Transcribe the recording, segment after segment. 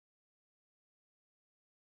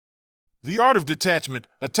The Art of Detachment,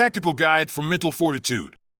 a Tactical Guide for Mental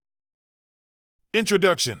Fortitude.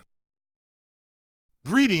 Introduction.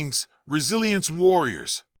 Greetings, Resilience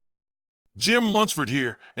Warriors. Jim Lunsford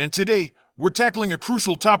here, and today, we're tackling a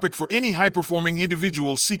crucial topic for any high-performing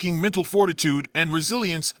individual seeking mental fortitude and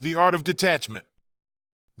resilience, the art of detachment.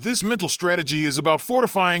 This mental strategy is about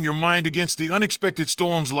fortifying your mind against the unexpected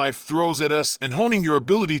storms life throws at us and honing your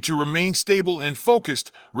ability to remain stable and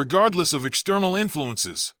focused, regardless of external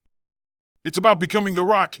influences. It's about becoming the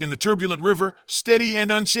rock in the turbulent river, steady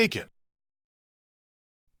and unshaken.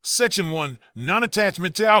 Section 1.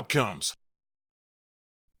 Non-attachment to outcomes.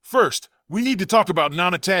 First, we need to talk about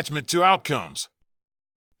non-attachment to outcomes.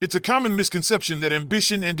 It's a common misconception that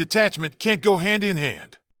ambition and detachment can't go hand in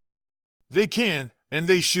hand. They can, and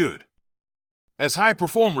they should. As high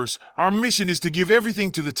performers, our mission is to give everything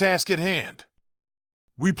to the task at hand.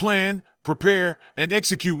 We plan, prepare, and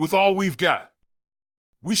execute with all we've got.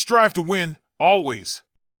 We strive to win, always.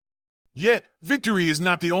 Yet, victory is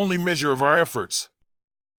not the only measure of our efforts.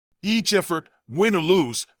 Each effort, win or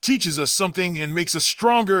lose, teaches us something and makes us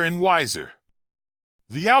stronger and wiser.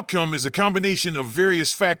 The outcome is a combination of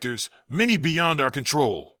various factors, many beyond our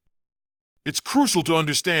control. It's crucial to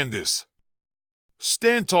understand this.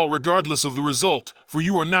 Stand tall regardless of the result, for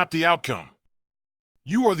you are not the outcome.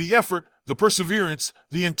 You are the effort, the perseverance,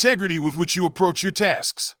 the integrity with which you approach your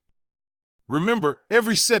tasks. Remember,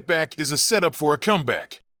 every setback is a setup for a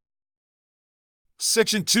comeback.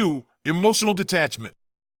 Section 2. Emotional Detachment.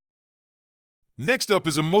 Next up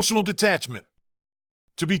is emotional detachment.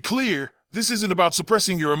 To be clear, this isn't about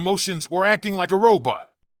suppressing your emotions or acting like a robot.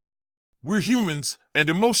 We're humans, and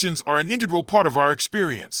emotions are an integral part of our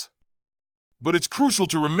experience. But it's crucial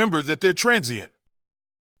to remember that they're transient.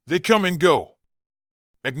 They come and go.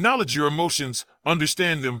 Acknowledge your emotions,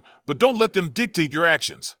 understand them, but don't let them dictate your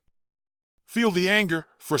actions. Feel the anger,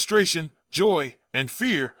 frustration, joy, and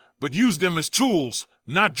fear, but use them as tools,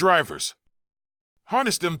 not drivers.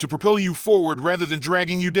 Harness them to propel you forward rather than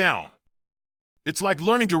dragging you down. It's like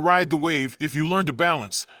learning to ride the wave. If you learn to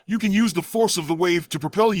balance, you can use the force of the wave to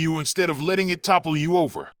propel you instead of letting it topple you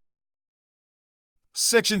over.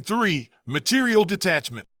 Section 3. Material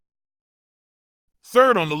Detachment.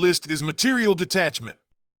 Third on the list is material detachment.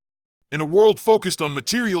 In a world focused on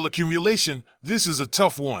material accumulation, this is a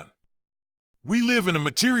tough one. We live in a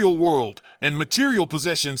material world, and material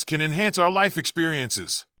possessions can enhance our life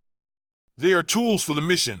experiences. They are tools for the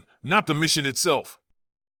mission, not the mission itself.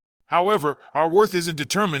 However, our worth isn't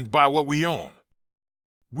determined by what we own.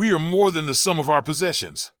 We are more than the sum of our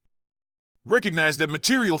possessions. Recognize that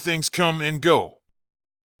material things come and go.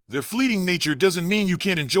 Their fleeting nature doesn't mean you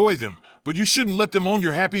can't enjoy them, but you shouldn't let them own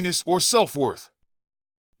your happiness or self-worth.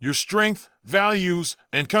 Your strength, values,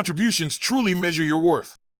 and contributions truly measure your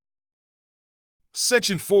worth.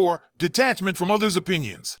 Section 4. Detachment from others'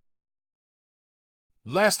 opinions.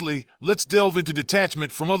 Lastly, let's delve into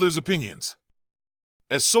detachment from others' opinions.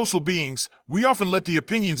 As social beings, we often let the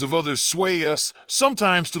opinions of others sway us,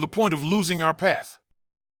 sometimes to the point of losing our path.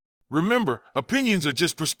 Remember, opinions are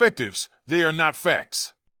just perspectives, they are not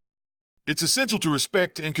facts. It's essential to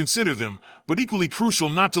respect and consider them, but equally crucial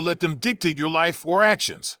not to let them dictate your life or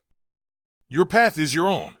actions. Your path is your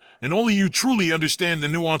own, and only you truly understand the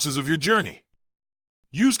nuances of your journey.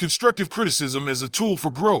 Use constructive criticism as a tool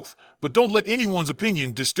for growth, but don't let anyone's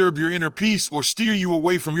opinion disturb your inner peace or steer you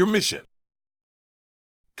away from your mission.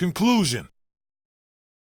 Conclusion.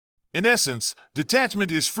 In essence,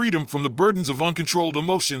 detachment is freedom from the burdens of uncontrolled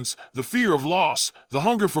emotions, the fear of loss, the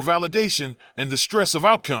hunger for validation, and the stress of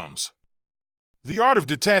outcomes. The art of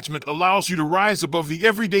detachment allows you to rise above the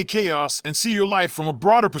everyday chaos and see your life from a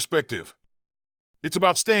broader perspective. It's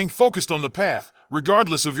about staying focused on the path,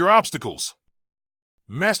 regardless of your obstacles.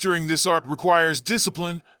 Mastering this art requires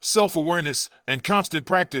discipline, self-awareness, and constant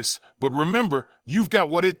practice, but remember, you've got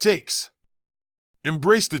what it takes.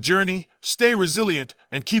 Embrace the journey, stay resilient,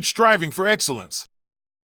 and keep striving for excellence.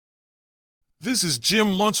 This is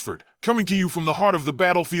Jim Lunsford, coming to you from the heart of the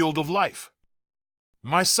battlefield of life.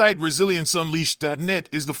 My site ResilienceUnleashed.net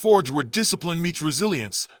is the forge where discipline meets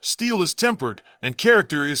resilience, steel is tempered, and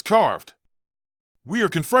character is carved. We are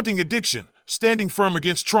confronting addiction, standing firm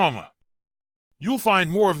against trauma. You'll find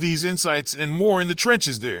more of these insights and more in the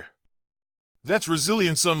trenches there. That's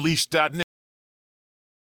ResilienceUnleashed.net.